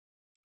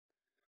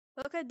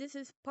Okay, this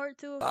is part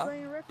 2 of Ah,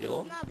 playing record.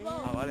 ¿llegó? Ah,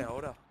 vale,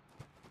 ahora.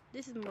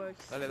 This is more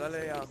Dale,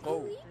 dale a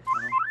go.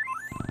 Ah, no.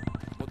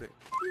 Bote.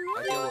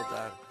 Hay que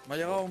votar. Me ha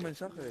llegado un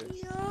mensaje.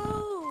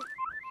 No,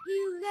 he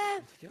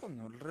left. Llega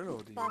el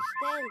reloj, tío.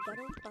 Pastel,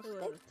 dale un It was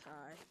pastel. a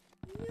tie.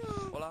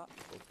 No. Hola.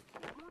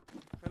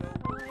 Hello.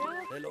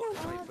 Hello,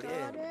 my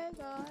friend.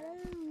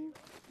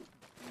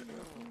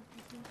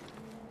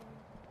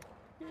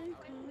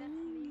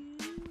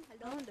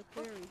 I want the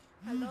query.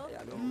 Hello?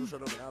 Ya, los rusos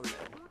no me hablan.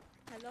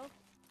 Hello?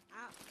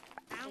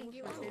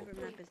 My favorite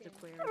map is the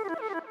query.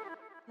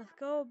 Let's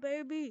go,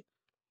 baby.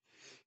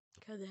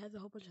 Because it has a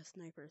whole bunch of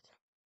snipers.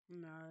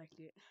 No, I like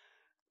it.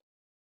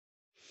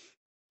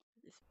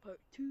 This is part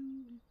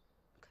 2.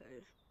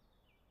 Okay.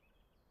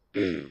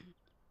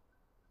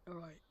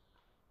 Alright.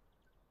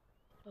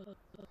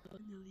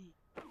 Finally.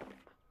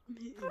 I'm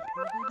hitting puberty.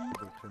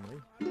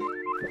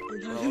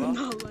 And I do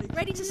not like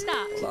Ready to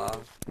start. Hola.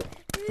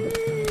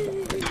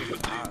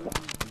 Ah,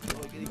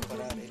 tengo que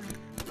disparar,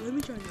 Let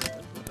me try this.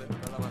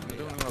 No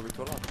tengo ninguna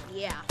pistola.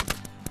 Yeah.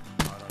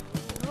 Ahora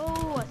luego. No,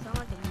 I sound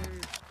like a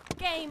nerd.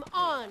 Game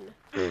on.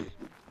 Okay,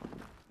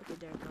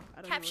 there we go. I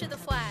don't Capture know the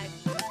what's flag.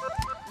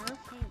 happening.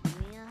 Okay,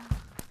 Mia.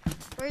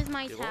 Where's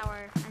my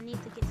tower? I need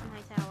to get to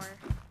my tower.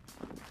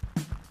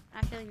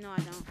 Actually, no, I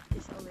don't.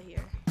 It's over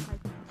here. My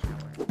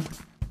tower.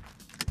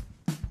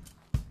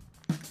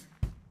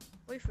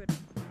 Wait for it.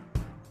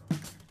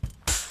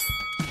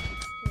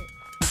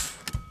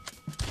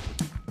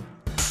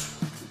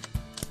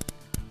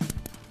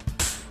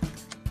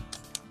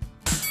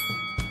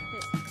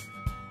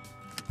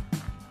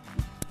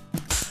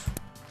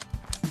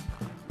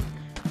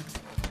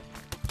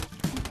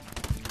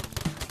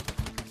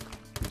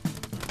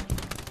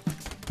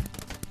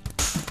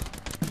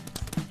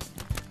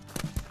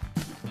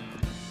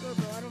 Bro,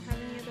 I don't have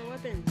any other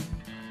weapons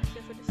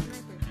except for the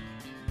sniper.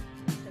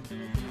 Except for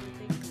this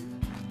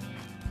limitation.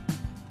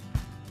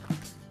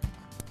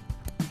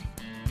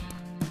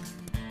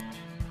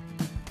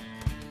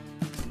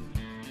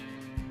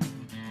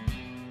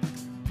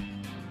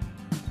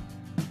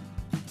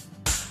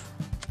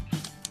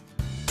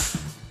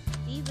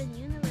 Steven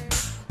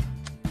Universe.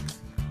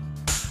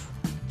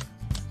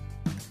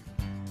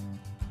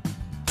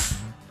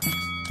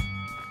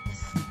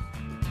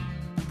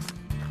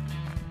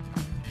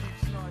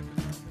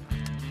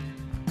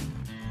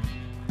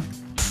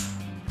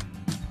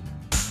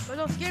 But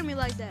don't scare me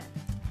like that.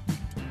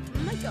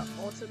 I'm like the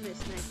ultimate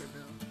sniper,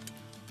 bro.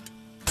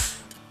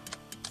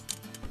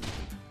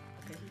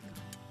 Okay, here we go.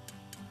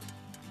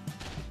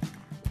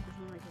 There's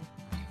one right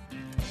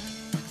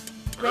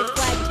there. Red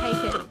flag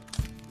taken.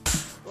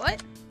 What?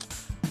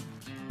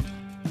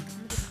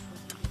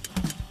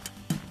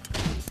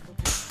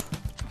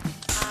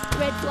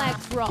 Red flag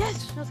dropped.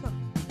 Yes, let's go.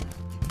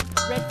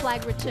 Red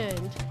flag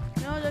returned.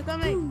 No, they're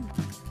coming.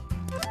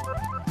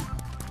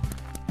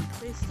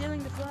 They're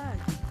stealing the flag.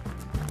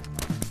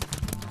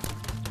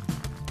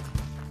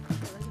 Yeah,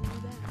 let them do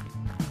that.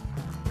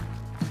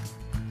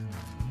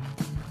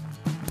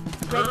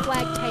 Red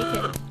flag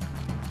taken.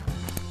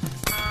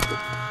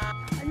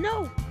 No!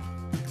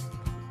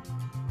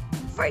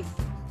 I'm free!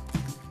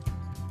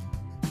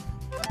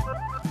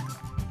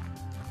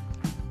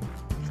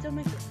 Still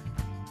make it.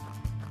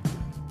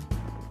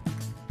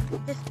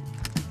 Yes.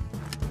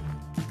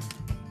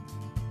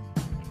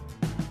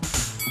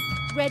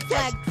 Red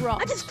flag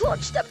dropped. I just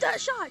clutched up that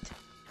shot!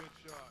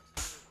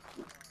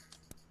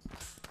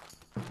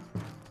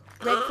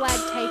 Red flag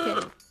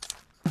taken.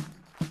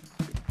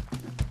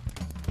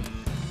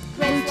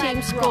 Red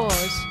team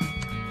scores.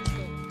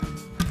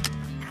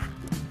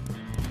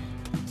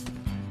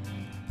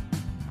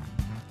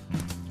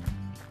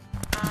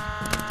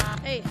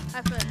 Hey,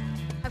 high five.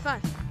 High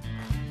five.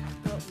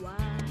 Oh, wow.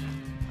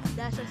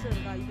 That's just it.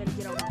 You better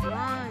get on the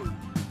line.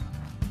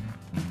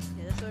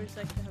 Yeah, that's what it's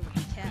like to have a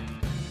cat.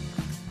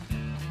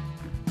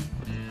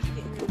 He's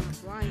getting in the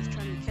blinds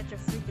trying to catch a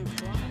freaking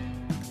fly.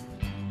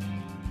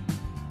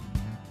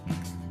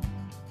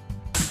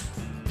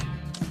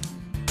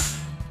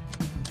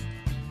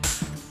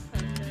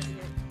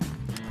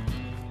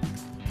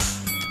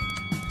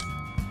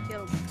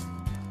 Kill him.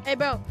 Hey,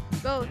 bro.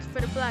 Go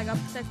for the flag. I'll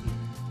protect you.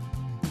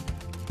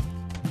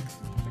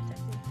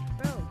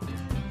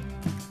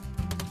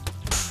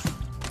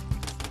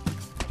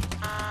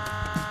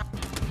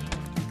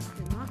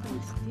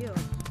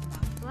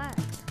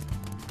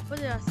 What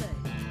did I say?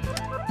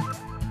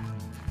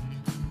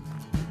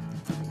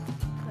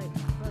 Like,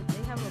 but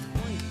they have a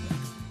point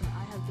that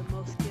I have the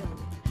most kills.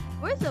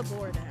 Where's the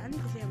board at? I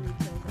need to see how many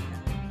kills I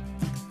have.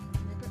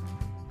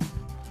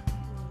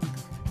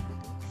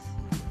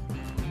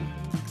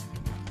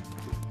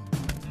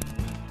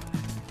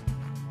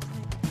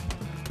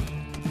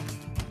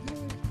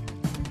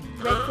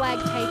 Red flag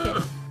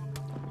taken.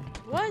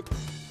 What?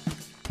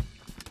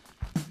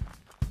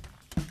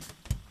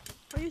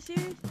 Are you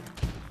serious?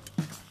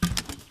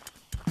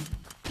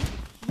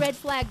 Red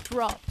flag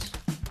dropped.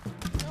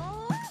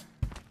 No.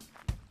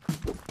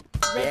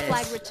 Red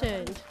flag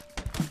returned.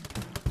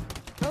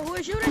 Bro, who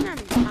is shooting at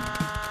me?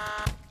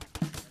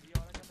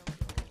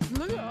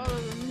 Look at all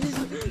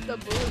of them. The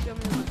bullet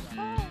coming in like,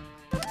 oh.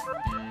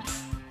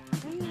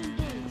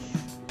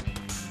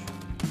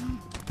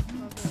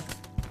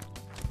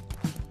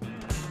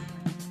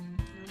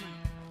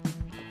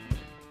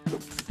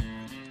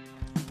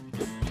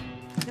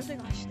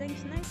 Stink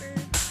sniper.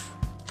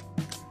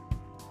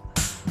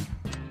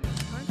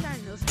 I'm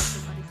trying to no scope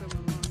somebody from a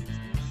long distance.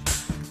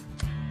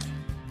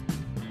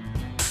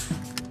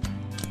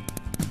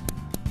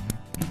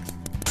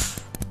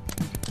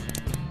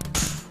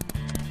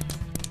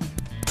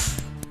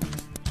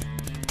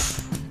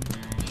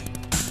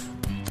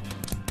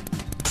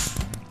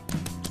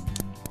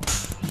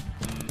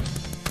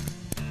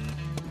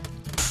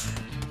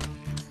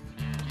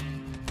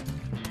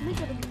 Let me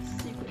go to the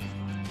secret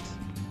spots.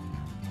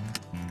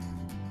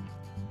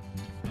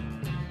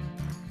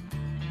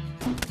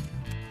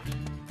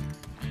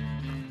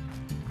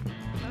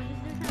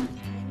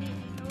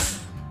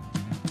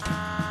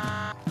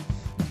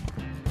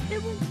 It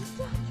was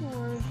that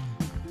one.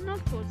 Not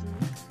close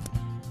enough.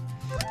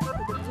 But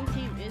the blue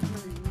team is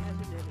winning. We have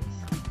to do this.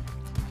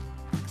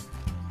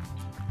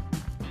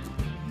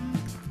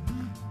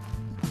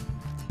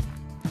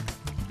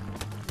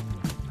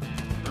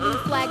 Blue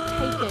flag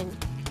taken.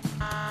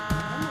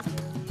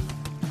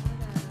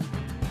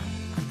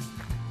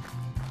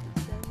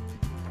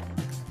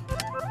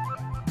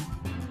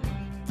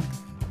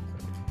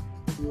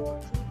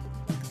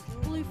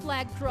 Blue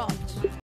flag dropped.